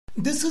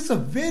This is a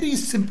very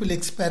simple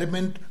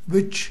experiment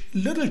which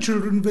little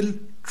children will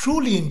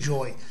truly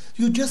enjoy.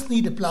 You just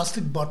need a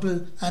plastic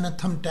bottle and a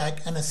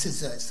thumbtack and a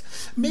scissors.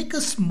 Make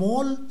a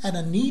small and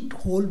a neat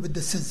hole with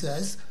the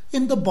scissors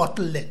in the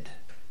bottle lid.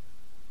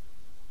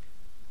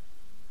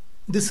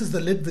 This is the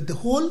lid with the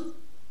hole.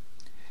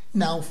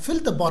 Now fill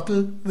the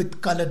bottle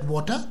with colored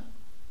water.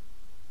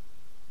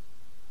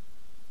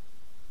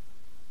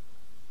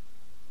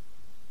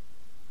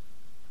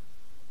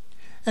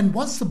 And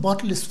once the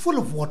bottle is full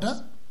of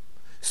water,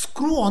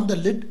 screw on the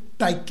lid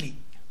tightly.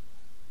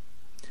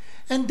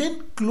 And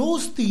then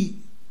close the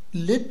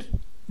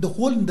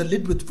hole in the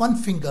lid with one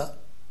finger.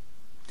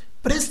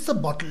 Press the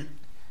bottle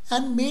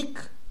and make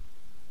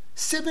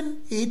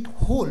 7-8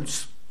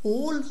 holes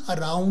all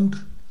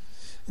around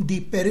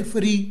the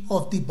periphery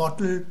of the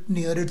bottle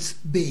near its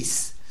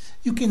base.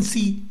 You can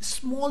see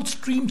small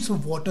streams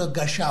of water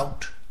gush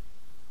out.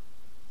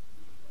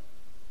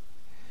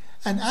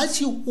 And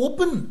as you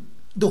open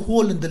the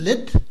hole in the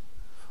lid,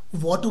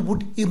 water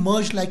would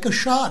emerge like a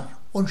shower.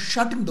 On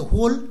shutting the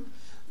hole,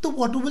 the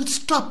water will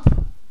stop.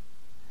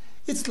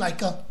 It's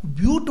like a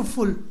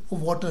beautiful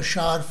water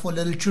shower for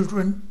little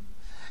children,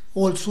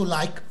 also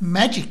like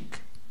magic.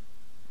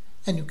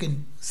 And you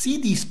can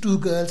see these two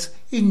girls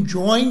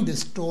enjoying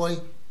this toy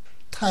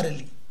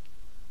thoroughly.